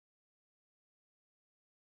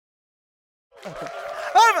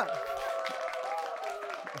아마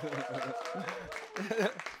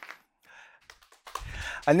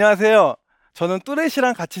안녕하세요. 저는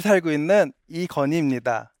뚜렛이랑 같이 살고 있는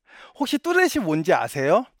이건희입니다. 혹시 뚜렛이 뭔지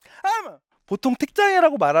아세요? 보통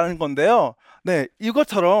틱장애라고 말하는 건데요. 네,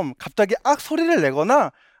 이것처럼 갑자기 악 소리를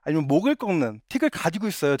내거나 아니면 목을 꺾는 틱을 가지고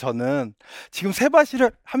있어요, 저는. 지금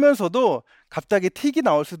세바시를 하면서도 갑자기 틱이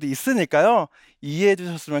나올 수도 있으니까요. 이해해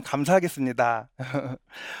주셨으면 감사하겠습니다.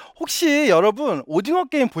 혹시 여러분 오징어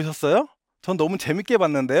게임 보셨어요? 전 너무 재밌게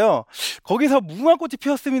봤는데요. 거기서 무궁화꽃이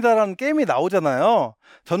피었습니다라는 게임이 나오잖아요.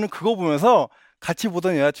 저는 그거 보면서 같이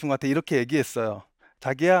보던 여자친구한테 이렇게 얘기했어요.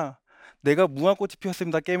 자기야, 내가 무궁화꽃이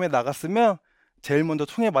피었습니다 게임에 나갔으면 제일 먼저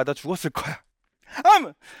총에 맞아 죽었을 거야.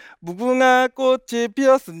 무궁화꽃이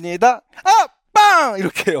피었습니다. 빵!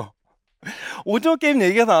 이렇게요. 오징어 게임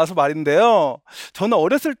얘기가 나와서 말인데요. 저는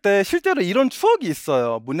어렸을 때 실제로 이런 추억이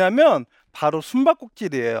있어요. 뭐냐면 바로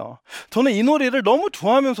숨바꼭질이에요. 저는 이 놀이를 너무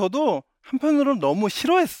좋아하면서도 한편으로는 너무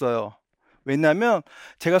싫어했어요. 왜냐면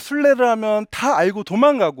제가 술래를 하면 다 알고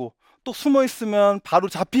도망가고 또 숨어 있으면 바로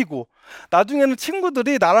잡히고 나중에는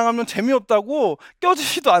친구들이 나랑 하면 재미없다고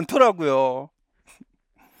껴주지도 않더라고요.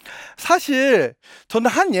 사실 저는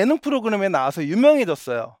한 예능 프로그램에 나와서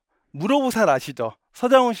유명해졌어요. 물어보살 아시죠?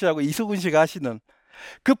 서장훈 씨하고 이수근 씨가 하시는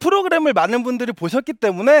그 프로그램을 많은 분들이 보셨기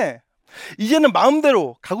때문에 이제는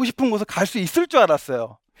마음대로 가고 싶은 곳을 갈 수 있을 줄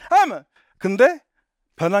알았어요. 근데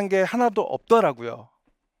변한 게 하나도 없더라고요.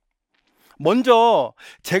 먼저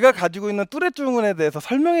제가 가지고 있는 뚜렛 증후군에 대해서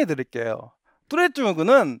설명해 드릴게요. 뚜렛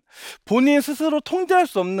증후군은 본인 스스로 통제할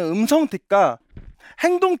수 없는 음성 틱과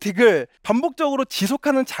행동 틱을 반복적으로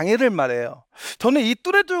지속하는 장애를 말해요. 저는 이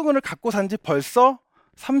뚜렛 증후군을 갖고 산 지 벌써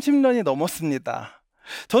 30년이 넘었습니다.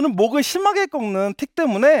 저는 목을 심하게 꺾는 틱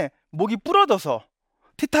때문에 목이 부러져서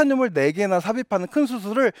티타늄을 4개나 삽입하는 큰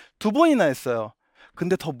수술을 2번이나 했어요.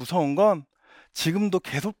 근데 더 무서운 건 지금도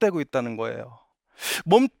계속되고 있다는 거예요.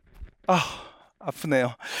 멈, 아,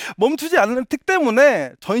 아프네요. 멈추지 않는 틱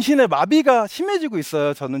때문에 전신에 마비가 심해지고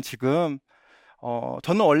있어요. 저는 지금.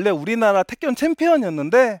 저는 원래 우리나라 태권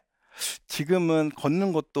챔피언이었는데 지금은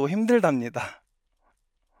걷는 것도 힘들답니다.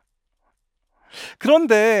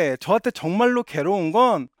 그런데 저한테 정말로 괴로운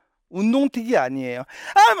건 운동틱이 아니에요.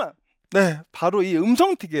 네, 바로 이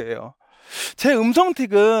음성틱이에요. 제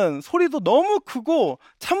음성틱은 소리도 너무 크고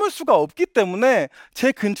참을 수가 없기 때문에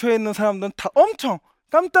제 근처에 있는 사람들은 다 엄청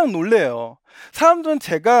깜짝 놀래요. 사람들은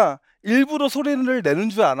제가 일부러 소리를 내는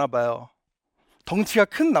줄 아나 봐요. 덩치가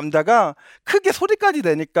큰 남자가 크게 소리까지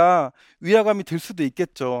내니까 위화감이 들 수도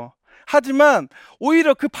있겠죠. 하지만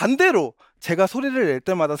오히려 그 반대로 제가 소리를 낼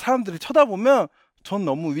때마다 사람들이 쳐다보면 전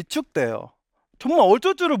너무 위축돼요. 정말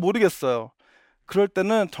어쩔 줄을 모르겠어요. 그럴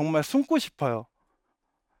때는 정말 숨고 싶어요.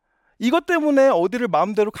 이것 때문에 어디를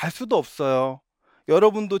마음대로 갈 수도 없어요.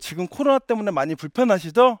 여러분도 지금 코로나 때문에 많이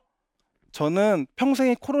불편하시죠? 저는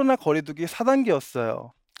평생이 코로나 거리두기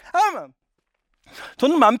 4단계였어요.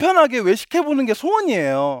 저는 맘 편하게 외식해보는 게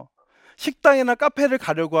소원이에요. 식당이나 카페를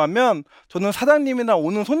가려고 하면 저는 사장님이나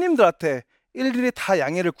오는 손님들한테 일일이 다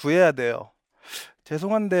양해를 구해야 돼요.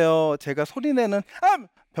 죄송한데요. 제가 소리내는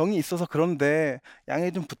병이 있어서 그런데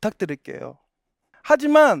양해 좀 부탁드릴게요.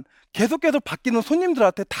 하지만 계속 바뀌는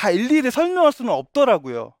손님들한테 다 일일이 설명할 수는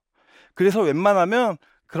없더라고요. 그래서 웬만하면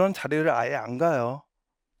그런 자리를 아예 안 가요.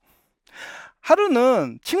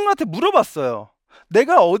 하루는 친구한테 물어봤어요.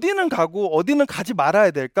 내가 어디는 가고 어디는 가지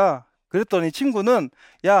말아야 될까? 그랬더니 친구는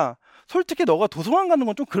야, 솔직히 너가 도서관 가는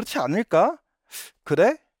건 좀 그렇지 않을까?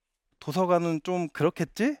 그래? 도서관은 좀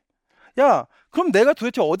그렇겠지? 야, 그럼 내가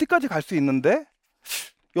도대체 어디까지 갈 수 있는데?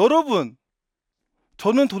 여러분,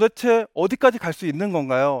 저는 도대체 어디까지 갈 수 있는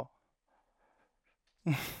건가요?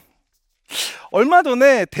 얼마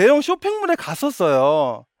전에 대형 쇼핑몰에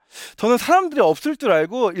갔었어요. 저는 사람들이 없을 줄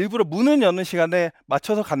알고 일부러 문을 여는 시간에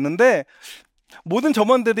맞춰서 갔는데 모든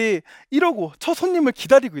점원들이 이러고 첫 손님을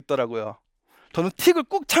기다리고 있더라고요. 저는 틱을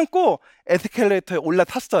꾹 참고 에스컬레이터에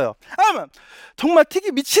올라탔어요. 정말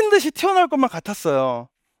틱이 미친 듯이 튀어나올 것만 같았어요.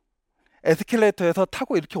 에스컬레이터에서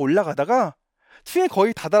타고 이렇게 올라가다가 층에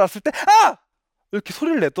거의 다다랐을 때 이렇게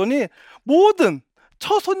소리를 냈더니 모든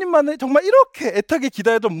첫 손님만을 정말 이렇게 애타게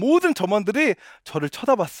기다리던 모든 점원들이 저를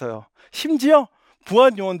쳐다봤어요. 심지어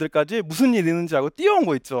부안 요원들까지 무슨 일 있는지 알고 뛰어온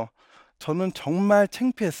거 있죠. 저는 정말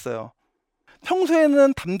창피했어요.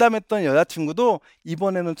 평소에는 담담했던 여자친구도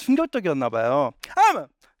이번에는 충격적이었나 봐요.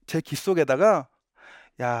 제 귓속에다가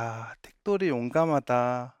야, 택돌이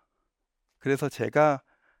용감하다. 그래서 제가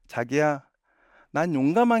자기야, 난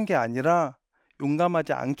용감한 게 아니라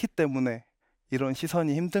용감하지 않기 때문에 이런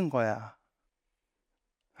시선이 힘든 거야.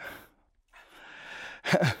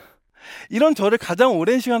 이런 저를 가장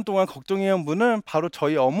오랜 시간 동안 걱정해온 분은 바로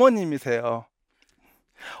저희 어머님이세요.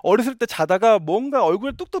 어렸을 때 자다가 뭔가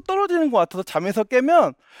얼굴에 뚝뚝 떨어지는 것 같아서 잠에서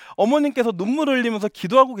깨면 어머님께서 눈물 흘리면서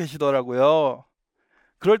기도하고 계시더라고요.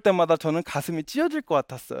 그럴 때마다 저는 가슴이 찢어질 것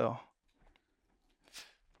같았어요.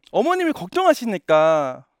 어머님이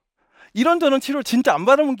걱정하시니까 이런저런 치료를 진짜 안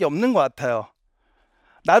받아본 게 없는 것 같아요.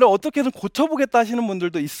 나를 어떻게든 고쳐보겠다 하시는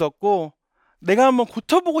분들도 있었고, 내가 한번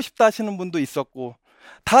고쳐보고 싶다 하시는 분도 있었고,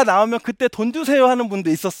 다 나오면 그때 돈 주세요 하는 분도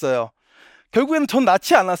있었어요. 결국에는 전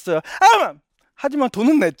낫지 않았어요. 하지만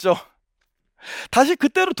돈은 냈죠. 다시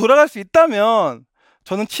그때로 돌아갈 수 있다면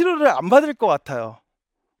저는 치료를 안 받을 것 같아요.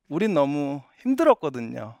 우린 너무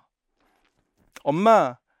힘들었거든요.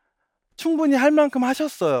 엄마, 충분히 할 만큼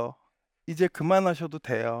하셨어요. 이제 그만하셔도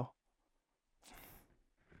돼요.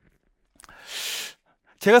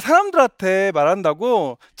 제가 사람들한테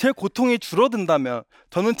말한다고 제 고통이 줄어든다면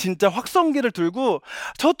저는 진짜 확성기를 들고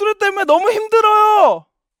저 뚜레 때문에 너무 힘들어요!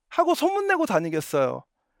 하고 소문내고 다니겠어요.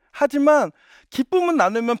 하지만 기쁨은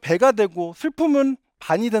나누면 배가 되고 슬픔은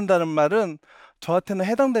반이 된다는 말은 저한테는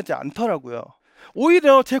해당되지 않더라고요.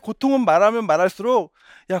 오히려 제 고통은 말하면 말할수록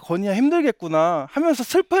야, 건이야 힘들겠구나 하면서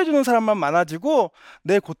슬퍼해주는 사람만 많아지고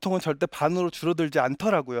내 고통은 절대 반으로 줄어들지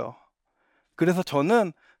않더라고요. 그래서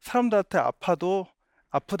저는 사람들한테 아파도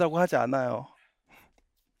아프다고 하지 않아요.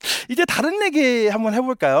 이제 다른 얘기 한번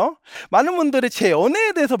해볼까요? 많은 분들이 제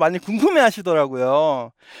연애에 대해서 많이 궁금해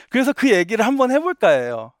하시더라고요. 그래서 그 얘기를 한번 해볼까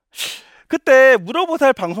해요. 그때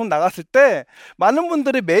물어보살 방송 나갔을 때 많은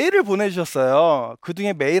분들이 메일을 보내주셨어요. 그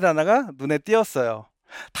중에 메일 하나가 눈에 띄었어요.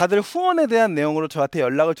 다들 후원에 대한 내용으로 저한테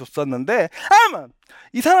연락을 줬었는데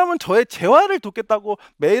이 사람은 저의 재활을 돕겠다고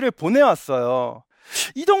메일을 보내왔어요.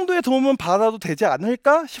 이 정도의 도움은 받아도 되지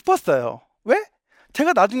않을까 싶었어요. 왜?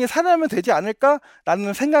 제가 나중에 살아나면 되지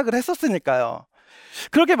않을까라는 생각을 했었으니까요.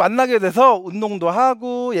 그렇게 만나게 돼서 운동도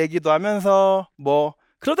하고 얘기도 하면서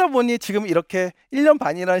그러다 보니 지금 이렇게 1년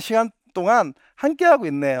반이라는 시간 동안 함께하고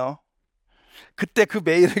있네요. 그때 그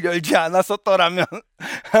메일을 열지 않았었더라면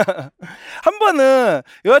한 번은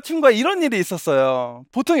여자친구가 이런 일이 있었어요.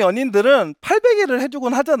 보통 연인들은 800일을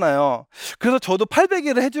해주곤 하잖아요. 그래서 저도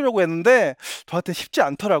 800일을 해주려고 했는데 저한테 쉽지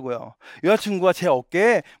않더라고요. 여자친구가 제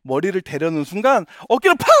어깨에 머리를 대려는 순간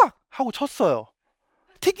어깨를 팍! 하고 쳤어요.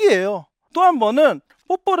 특이해요. 또 한 번은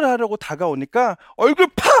뽀뽀를 하려고 다가오니까 얼굴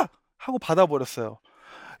팍! 하고 받아버렸어요.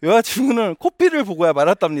 여자친구는 코피를 보고야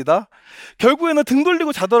말았답니다. 결국에는 등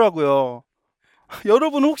돌리고 자더라고요.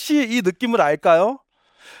 여러분 혹시 이 느낌을 알까요?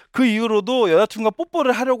 그 이후로도 여자친구가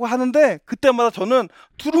뽀뽀를 하려고 하는데 그때마다 저는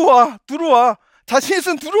들어와 자신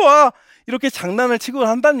있으면 들어와 이렇게 장난을 치곤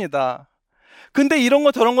한답니다. 근데 이런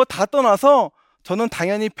거 저런 거 다 떠나서 저는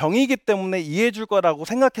당연히 병이기 때문에 이해해 줄 거라고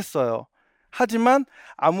생각했어요. 하지만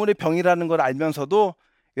아무리 병이라는 걸 알면서도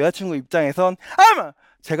여자친구 입장에선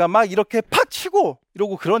제가 막 이렇게 팍 치고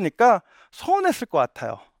이러고 그러니까 서운했을 것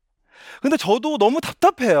같아요. 근데 저도 너무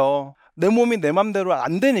답답해요. 내 몸이 내 맘대로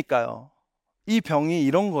안 되니까요. 이 병이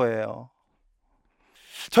이런 거예요.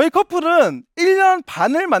 저희 커플은 1년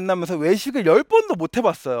반을 만나면서 외식을 10번도 못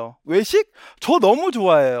해봤어요. 외식? 저 너무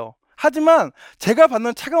좋아해요. 하지만 제가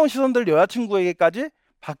받는 차가운 시선들 여자친구에게까지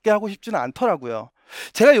받게 하고 싶지는 않더라고요.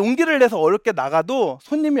 제가 용기를 내서 어렵게 나가도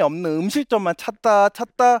손님이 없는 음식점만 찾다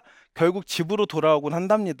결국 집으로 돌아오곤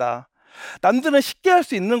한답니다. 남들은 쉽게 할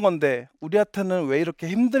수 있는 건데 우리한테는 왜 이렇게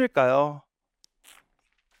힘들까요?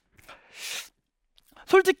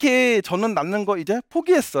 솔직히 저는 남는 거 이제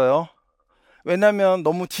포기했어요. 왜냐면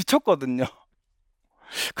너무 지쳤거든요.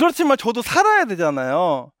 그렇지만 저도 살아야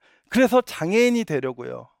되잖아요. 그래서 장애인이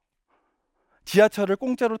되려고요. 지하철을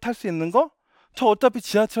공짜로 탈 수 있는 거? 저 어차피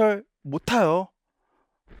지하철 못 타요.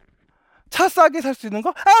 차 싸게 살 수 있는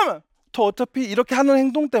거? 저 어차피 이렇게 하는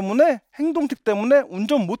행동틱 때문에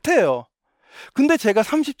운전 못 해요. 근데 제가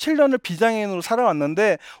 37년을 비장애인으로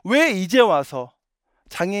살아왔는데 왜 이제 와서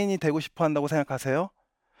장애인이 되고 싶어 한다고 생각하세요?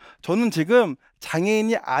 저는 지금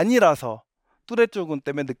장애인이 아니라서 뚜레쥬군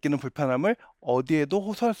때문에 느끼는 불편함을 어디에도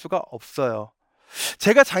호소할 수가 없어요.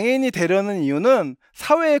 제가 장애인이 되려는 이유는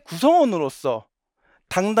사회의 구성원으로서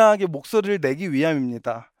당당하게 목소리를 내기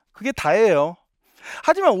위함입니다. 그게 다예요.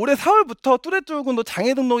 하지만 올해 4월부터 뚜레쥬군도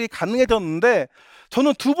장애 등록이 가능해졌는데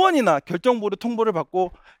저는 2번이나 결정보류 통보를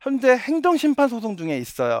받고 현재 행정심판소송 중에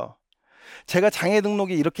있어요. 제가 장애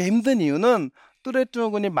등록이 이렇게 힘든 이유는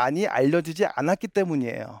뚜레쥬군이 많이 알려지지 않았기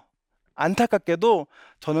때문이에요. 안타깝게도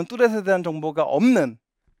저는 뚜렛에 대한 정보가 없는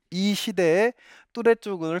이 시대에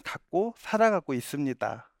뚜레쥬군을 갖고 살아가고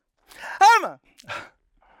있습니다.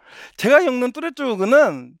 제가 겪는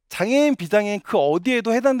뚜레쥬군은 장애인, 비장애인 그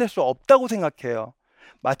어디에도 해당될 수 없다고 생각해요.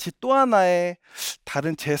 마치 또 하나의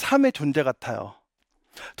다른 제3의 존재 같아요.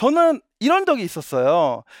 저는 이런 적이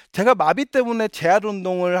있었어요. 제가 마비 때문에 재활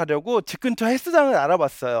운동을 하려고 집 근처 헬스장을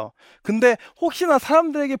알아봤어요. 근데 혹시나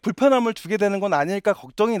사람들에게 불편함을 주게 되는 건 아닐까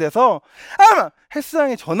걱정이 돼서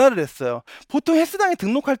헬스장에 전화를 했어요. 보통 헬스장에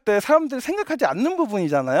등록할 때 사람들이 생각하지 않는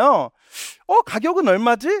부분이잖아요. 가격은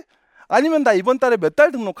얼마지? 아니면 나 이번 달에 몇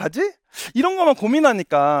달 등록하지? 이런 것만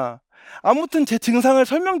고민하니까. 아무튼 제 증상을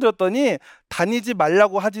설명드렸더니 다니지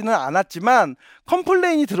말라고 하지는 않았지만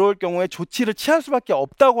컴플레인이 들어올 경우에 조치를 취할 수밖에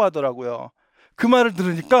없다고 하더라고요. 그 말을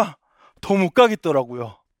들으니까 더 못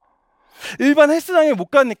가겠더라고요. 일반 헬스장에 못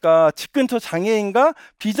가니까 집 근처 장애인과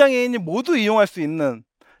비장애인이 모두 이용할 수 있는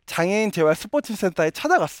장애인 재활 스포츠 센터에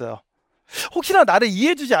찾아갔어요. 혹시나 나를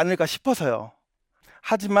이해해주지 않을까 싶어서요.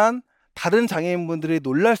 하지만 다른 장애인분들이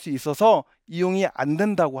놀랄 수 있어서 이용이 안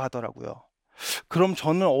된다고 하더라고요. 그럼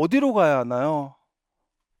저는 어디로 가야 하나요?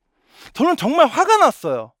 저는 정말 화가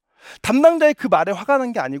났어요. 담당자의 그 말에 화가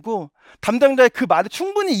난 게 아니고 담당자의 그 말에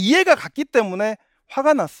충분히 이해가 갔기 때문에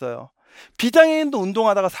화가 났어요. 비장애인도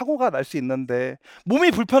운동하다가 사고가 날 수 있는데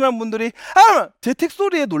몸이 불편한 분들이 제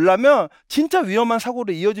틱소리에 놀라면 진짜 위험한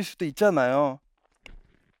사고로 이어질 수도 있잖아요.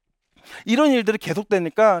 이런 일들이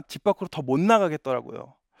계속되니까 집 밖으로 더 못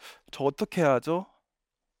나가겠더라고요. 저 어떻게 해야 하죠?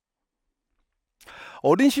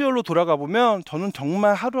 어린 시절로 돌아가 보면 저는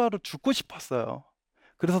정말 하루하루 죽고 싶었어요.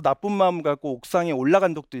 그래서 나쁜 마음 갖고 옥상에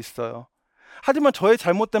올라간 적도 있어요. 하지만 저의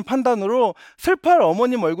잘못된 판단으로 슬퍼할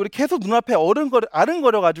어머님 얼굴이 계속 눈앞에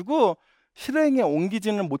아른거려가지고 실행에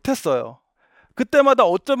옮기지는 못했어요. 그때마다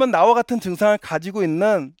어쩌면 나와 같은 증상을 가지고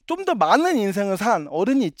있는 좀 더 많은 인생을 산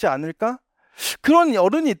어른이 있지 않을까? 그런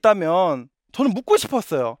어른이 있다면 저는 묻고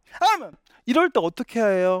싶었어요. 이럴 때 어떻게 해야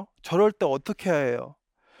해요? 저럴 때 어떻게 해야 해요?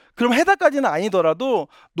 그럼 해답까지는 아니더라도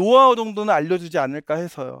노하우 정도는 알려주지 않을까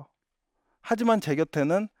해서요. 하지만 제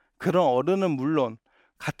곁에는 그런 어른은 물론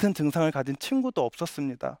같은 증상을 가진 친구도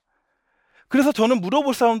없었습니다. 그래서 저는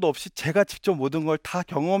물어볼 사람도 없이 제가 직접 모든 걸 다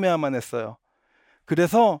경험해야만 했어요.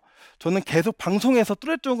 그래서 저는 계속 방송에서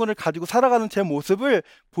뚜렛증후군을 가지고 살아가는 제 모습을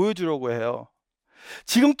보여주려고 해요.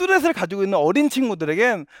 지금 뚜렛을 가지고 있는 어린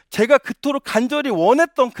친구들에겐 제가 그토록 간절히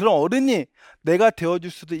원했던 그런 어른이 내가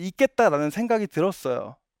되어줄 수도 있겠다라는 생각이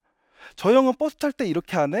들었어요. 저 형은 버스 탈 때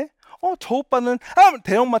이렇게 하네? 저 오빠는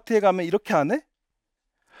대형마트에 가면 이렇게 하네?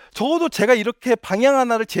 적어도 제가 이렇게 방향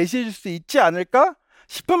하나를 제시해 줄 수 있지 않을까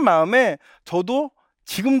싶은 마음에 저도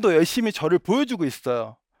지금도 열심히 저를 보여주고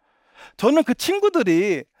있어요. 저는 그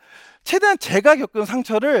친구들이 최대한 제가 겪은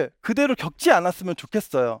상처를 그대로 겪지 않았으면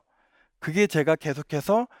좋겠어요. 그게 제가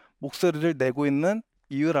계속해서 목소리를 내고 있는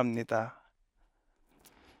이유랍니다.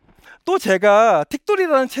 또 제가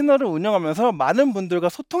틱돌이라는 채널을 운영하면서 많은 분들과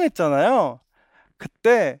소통했잖아요.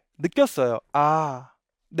 그때 느꼈어요.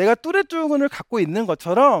 내가 뚜렛증후군을 갖고 있는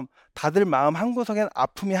것처럼 다들 마음 한구석엔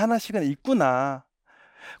아픔이 하나씩은 있구나.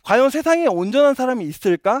 과연 세상에 온전한 사람이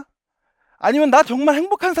있을까? 아니면 나 정말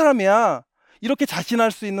행복한 사람이야. 이렇게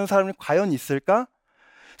자신할 수 있는 사람이 과연 있을까?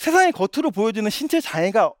 세상에 겉으로 보여지는 신체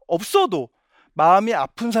장애가 없어도 마음이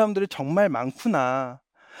아픈 사람들이 정말 많구나.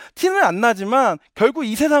 티는 안 나지만 결국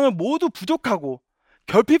이 세상을 모두 부족하고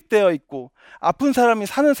결핍되어 있고 아픈 사람이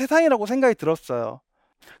사는 세상이라고 생각이 들었어요.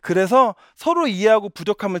 그래서 서로 이해하고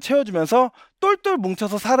부족함을 채워주면서 똘똘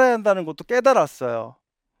뭉쳐서 살아야 한다는 것도 깨달았어요.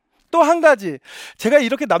 또 한 가지, 제가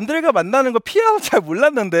이렇게 남들과 만나는 거 피하고 잘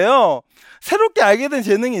몰랐는데요. 새롭게 알게 된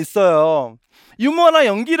재능이 있어요. 유머나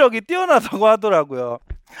연기력이 뛰어나다고 하더라고요.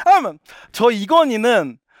 저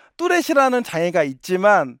이건희는 뚜렛이라는 장애가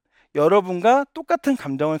있지만 여러분과 똑같은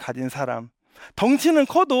감정을 가진 사람, 덩치는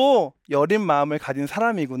커도 여린 마음을 가진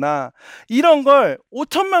사람이구나. 이런 걸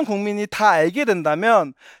 5천만 국민이 다 알게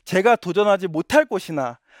된다면 제가 도전하지 못할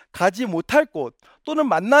곳이나 가지 못할 곳 또는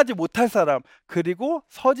만나지 못할 사람 그리고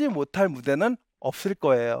서지 못할 무대는 없을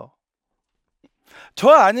거예요. 저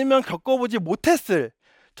아니면 겪어보지 못했을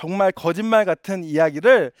정말 거짓말 같은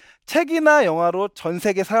이야기를 책이나 영화로 전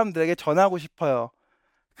세계 사람들에게 전하고 싶어요.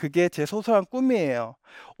 그게 제 소소한 꿈이에요.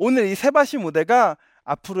 오늘 이 세바시 무대가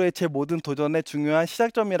앞으로의 제 모든 도전의 중요한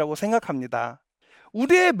시작점이라고 생각합니다.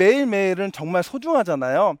 우리의 매일매일은 정말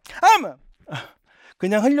소중하잖아요.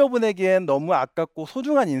 그냥 흘려보내기엔 너무 아깝고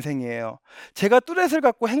소중한 인생이에요. 제가 뚜렛을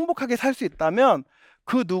갖고 행복하게 살 수 있다면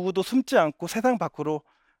그 누구도 숨지 않고 세상 밖으로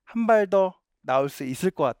한 발 더 나올 수 있을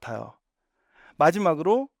것 같아요.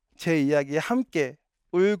 마지막으로 제 이야기에 함께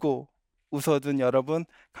울고 웃어준 여러분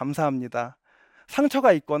감사합니다.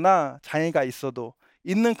 상처가 있거나 장애가 있어도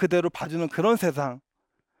있는 그대로 봐주는 그런 세상,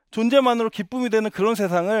 존재만으로 기쁨이 되는 그런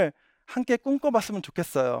세상을 함께 꿈꿔봤으면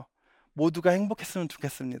좋겠어요. 모두가 행복했으면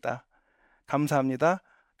좋겠습니다. 감사합니다.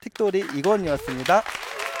 틱돌이 이건이었습니다.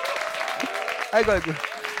 아이고.